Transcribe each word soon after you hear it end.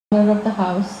corner of the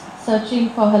house, searching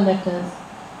for her letters,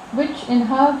 which, in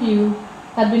her view,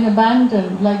 had been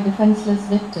abandoned like defenseless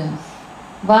victims,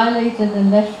 violated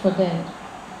and left for dead.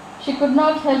 She could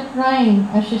not help crying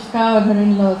as she scoured her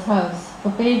in-laws' house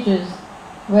for pages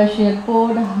where she had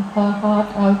poured her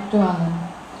heart out to Anand.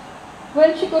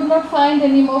 When she could not find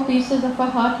any more pieces of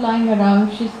her heart lying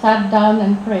around, she sat down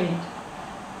and prayed.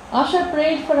 Asha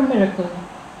prayed for a miracle,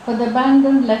 for the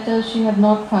abandoned letters she had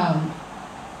not found.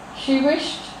 She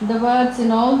wished the words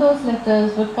in all those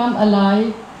letters would come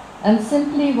alive and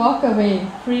simply walk away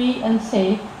free and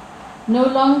safe, no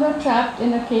longer trapped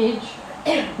in a cage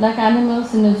like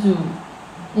animals in a zoo.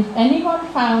 If anyone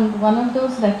found one of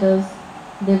those letters,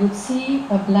 they would see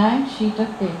a blank sheet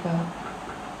of paper.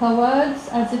 Her words,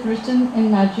 as if written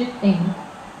in magic ink,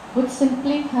 would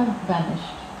simply have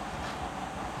vanished.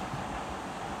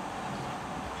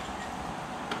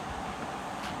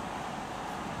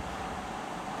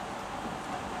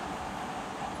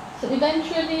 So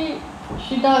eventually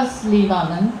she does leave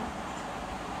Anand,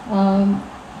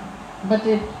 but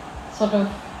it sort of,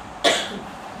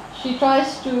 she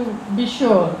tries to be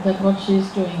sure that what she is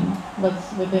doing was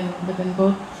within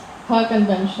both her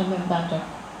convention and that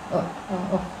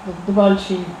of the world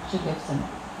she lives in.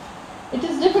 It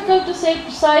is difficult to say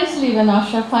precisely when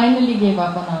Asha finally gave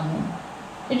up on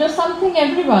Anand. It was something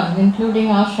everyone, including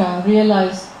Asha,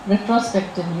 realized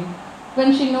retrospectively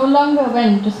when she no longer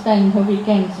went to spend her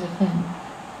weekends with him.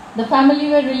 The family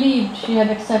were relieved she had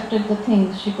accepted the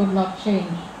things she could not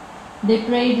change. They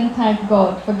prayed and thanked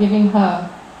God for giving her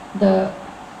the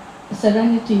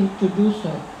serenity to do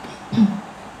so.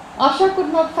 Asha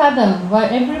could not fathom why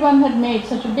everyone had made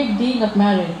such a big deal of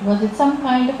marriage. Was it some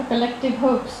kind of a collective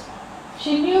hoax?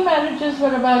 She knew marriages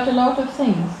were about a lot of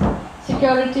things: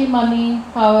 security, money,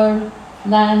 power,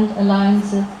 land,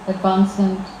 alliances,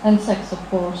 advancement, and sex, of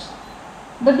course.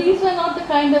 But these were not the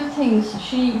kind of things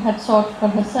she had sought for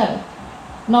herself,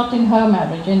 not in her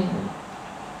marriage anyway.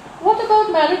 What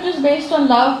about marriages based on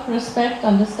love, respect,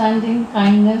 understanding,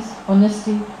 kindness,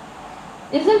 honesty?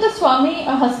 Isn't a Swami,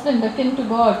 a husband akin to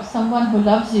God, someone who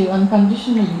loves you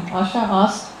unconditionally? Asha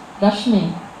asked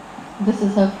Rashmi, this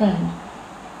is her friend,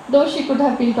 though she could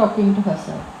have been talking to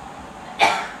herself.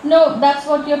 No, that's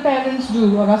what your parents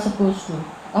do or are supposed to.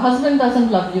 A husband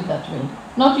doesn't love you that way.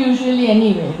 Not usually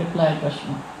anyway, replied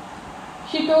Rashmi.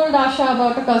 She told Asha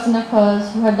about a cousin of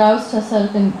hers who had doused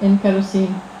herself in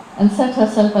kerosene and set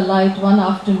herself alight one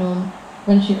afternoon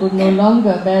when she could no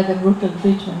longer bear the brutal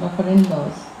treatment of her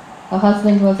in-laws. Her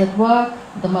husband was at work,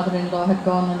 the mother-in-law had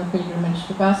gone on a pilgrimage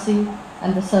to Kasi,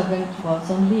 and the servant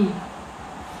was on leave.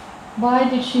 Why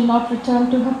did she not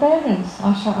return to her parents?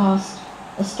 Asha asked,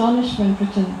 astonishment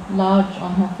written large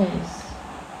on her face.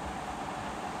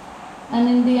 And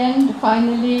in the end,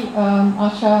 finally,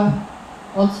 Asha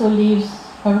also leaves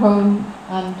her home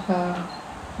and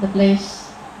the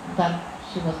place that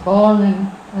she was born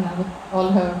and with all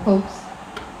her hopes.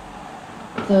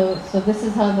 So this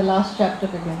is how the last chapter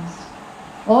begins.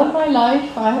 All my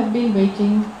life I have been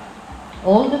waiting,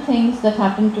 all the things that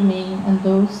happen to me and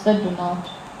those that do not,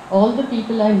 all the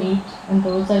people I meet and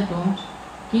those I don't,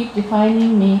 keep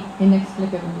defining me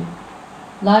inexplicably.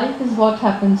 Life is what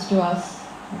happens to us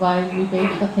while we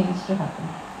wait for things to happen.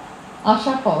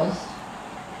 Asha paused.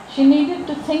 She needed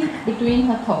to think between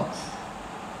her thoughts.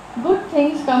 Good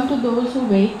things come to those who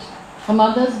wait. Her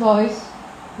mother's voice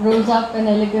rose up an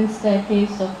elegant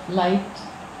staircase of light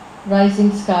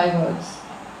rising skywards.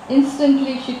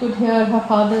 Instantly she could hear her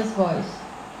father's voice.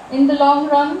 In the long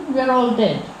run, we are all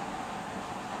dead.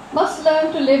 Must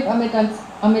learn to live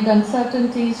amid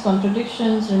uncertainties,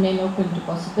 contradictions, remain open to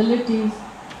possibilities.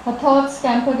 Her thoughts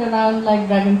scampered around like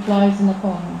dragonflies in a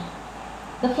pond.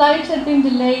 The flight had been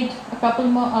delayed a couple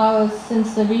more hours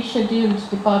since the rescheduled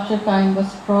departure time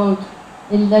was scrawled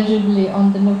illegibly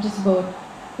on the notice board,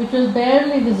 which was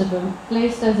barely visible,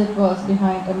 placed as it was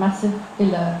behind a massive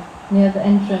pillar near the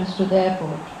entrance to the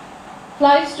airport.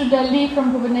 Flights to Delhi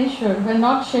from Bhubaneswar were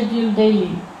not scheduled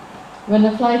daily. When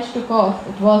a flight took off,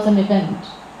 it was an event.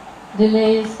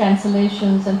 Delays,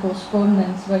 cancellations, and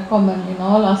postponements were common in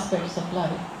all aspects of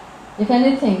life. If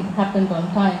anything happened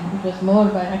on time, it was more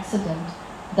by accident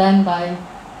than by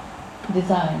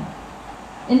design.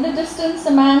 In the distance,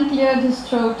 a man cleared his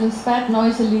throat and spat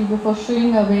noisily before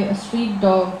shooing away a street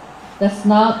dog that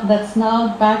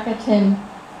snarled back at him,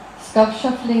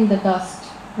 shuffling the dust.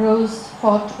 Crows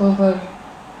fought over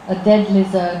a dead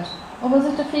lizard, or was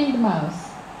it a field mouse?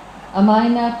 A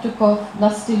myna took off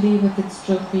lustily with its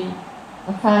trophy,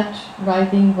 a fat,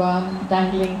 writhing worm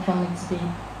dangling from its beak.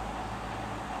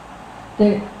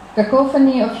 The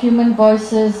Cacophony of human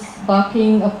voices,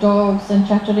 barking of dogs and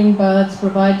chattering birds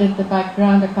provided the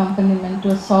background accompaniment to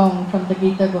a song from the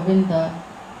Gita Govinda,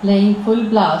 playing full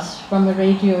blast from a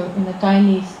radio in a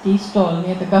tiny tea stall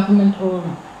near the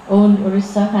government-owned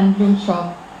Orissa handloom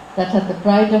shop that had the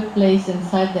pride of place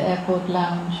inside the airport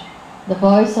lounge. The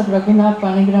voice of Raghunath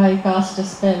Panigrahi cast a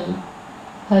spell.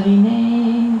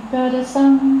 Harine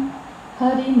Karasam,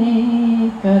 Harine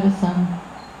Karasam.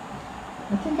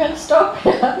 I think I'll stop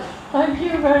here. Thank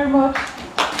you very much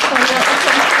for your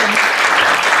attention.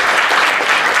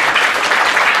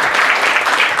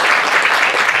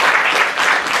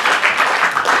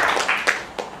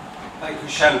 Thank you,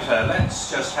 Shanta.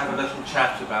 Let's just have a little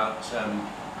chat about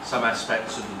some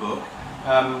aspects of the book.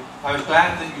 I was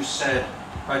glad that you said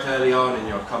quite early on in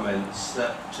your comments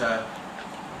that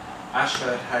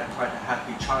Asha had quite a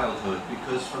happy childhood,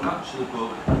 because for much of the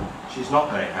book she's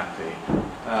not very happy.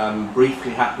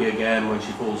 Briefly happy again when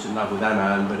she falls in love with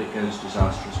Anand, but it goes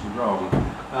disastrously wrong.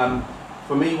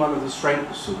 For me, one of the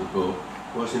strengths of the book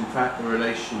was in fact the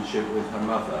relationship with her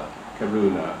mother,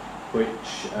 Karuna,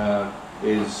 which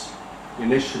is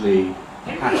initially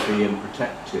happy and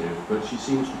protective, but she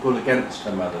seems to pull against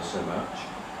her mother so much.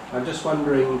 I'm just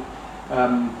wondering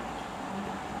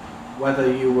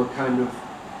whether you were kind of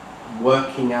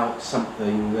working out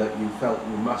something that you felt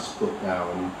you must put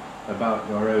down about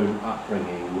your own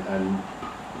upbringing and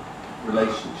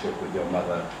relationship with your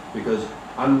mother, because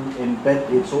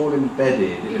it's all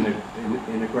embedded in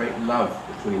a great love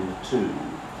between the two,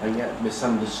 and yet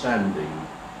misunderstanding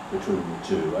between the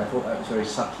two. I thought that was very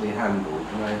subtly handled,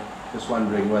 and I'm just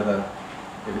wondering whether,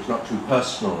 if it's not too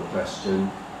personal a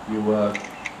question, you were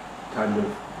kind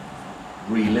of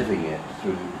reliving it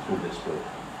through this book.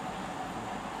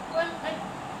 Well, I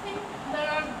think there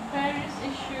are various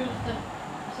issues that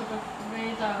sort of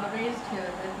are raised here.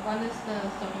 That one is the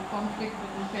sort of conflict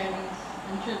between parents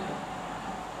and children.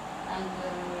 And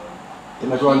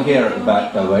can everyone hear at the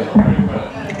back, by the way? No,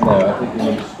 I think you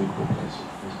need to speak quickly.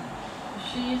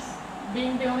 She's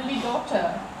being the only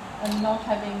daughter and not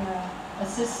having a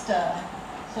sister.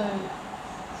 So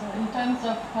in terms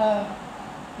of her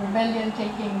rebellion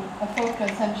taking a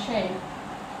focus and shape,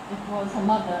 it was her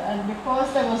mother. And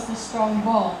because there was this strong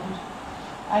bond,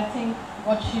 I think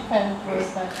what she felt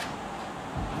was that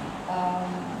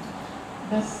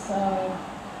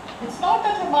it's not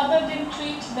that her mother didn't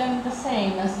treat them the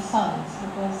same as the sons,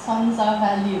 because sons are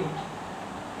valued,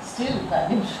 still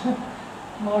valued,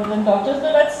 more than daughters,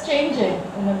 though that's changing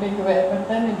in a big way, but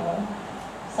then,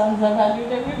 sons are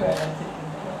valued everywhere, I think, in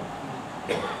the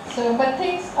world. So, but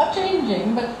things are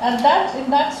changing, but in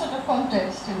that sort of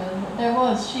context,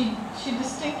 she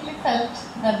distinctly felt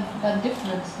that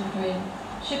difference between,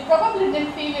 she probably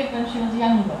didn't feel it when she was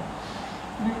younger,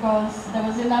 because there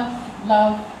was enough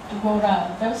love to go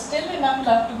around. There was still enough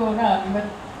love to go around, but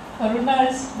Karuna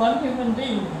is one human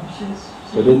being.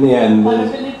 But in the end, her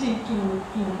ability to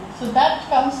so that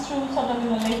comes through sort of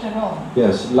later on.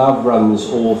 Yes, love runs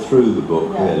all through the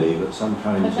book, really, but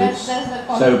sometimes it's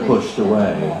so pushed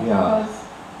away. Yeah.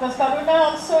 Because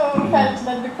Karuna also felt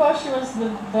that because she was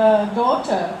the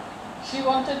daughter, she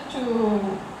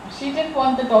didn't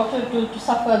want the daughter to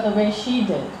suffer the way she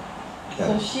did.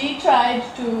 Yeah. So she tried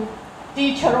to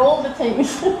teach her all the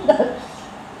things that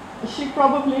she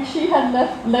had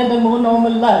led a more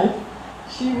normal life.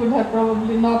 She would have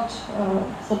probably not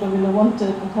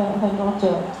wanted her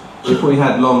daughter. If we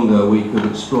had longer, we could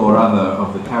explore other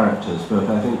of the characters, but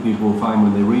I think people will find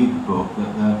when they read the book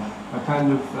that there are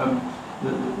kind of,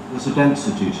 there's a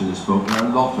density to this book. There are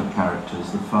a lot of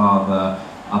characters, the father,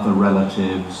 other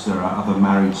relatives, there are other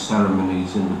marriage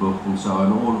ceremonies in the book and so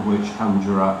on, all of which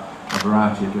conjure up a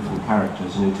variety of different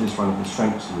characters, and it is one of the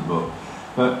strengths of the book.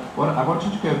 But I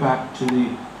wanted to go back to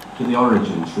the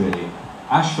origins, really.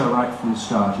 Asha, right from the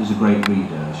start, is a great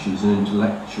reader. She's an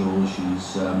intellectual, she's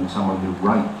someone who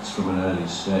writes from an early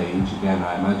stage. Again,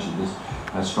 I imagine this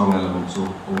has strong elements of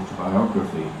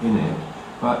autobiography in it.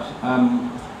 But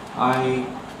I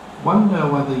wonder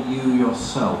whether you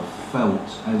yourself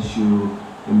felt, as you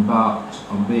embarked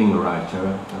on being a writer,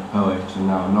 a poet and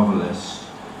now a novelist,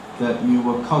 that you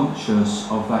were conscious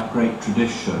of that great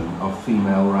tradition of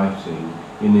female writing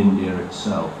in India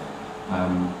itself.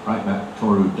 Right back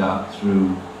Toru Dutt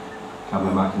through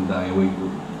Kamala Markandeya,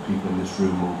 people in this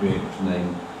room will be able to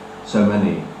name so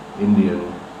many Indian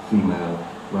female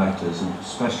writers, and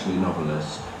especially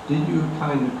novelists. Did you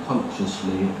kind of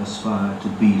consciously aspire to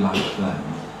be like them?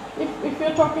 If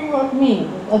you're talking about me,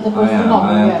 as opposed to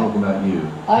novel, I am talking about you.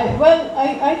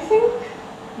 I think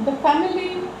the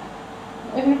family,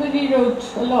 everybody wrote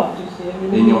a lot, you see.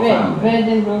 Everybody In your family? read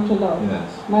and wrote a lot.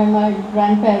 Yes. My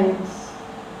grandparents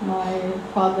my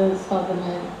father's father,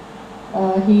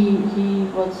 he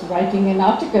was writing an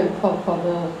article for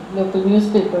the local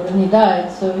newspaper when he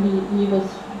died, so he was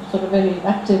sort of very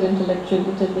active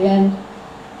intellectually till the end.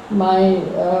 My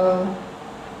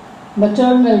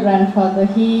maternal grandfather,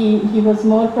 he was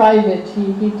more private.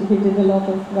 He did a lot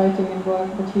of writing and work,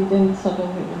 but he didn't sort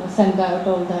of send out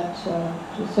all that.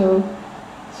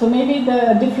 So maybe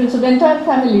the difference. So the entire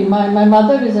family. My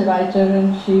mother is a writer,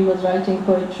 and she was writing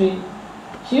poetry.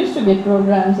 She used to get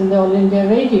programs in the All India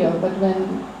Radio, but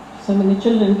when so many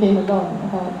children came along,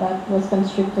 that was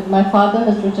constricted. My father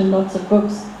has written lots of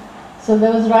books, so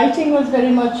writing was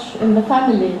very much in the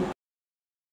family.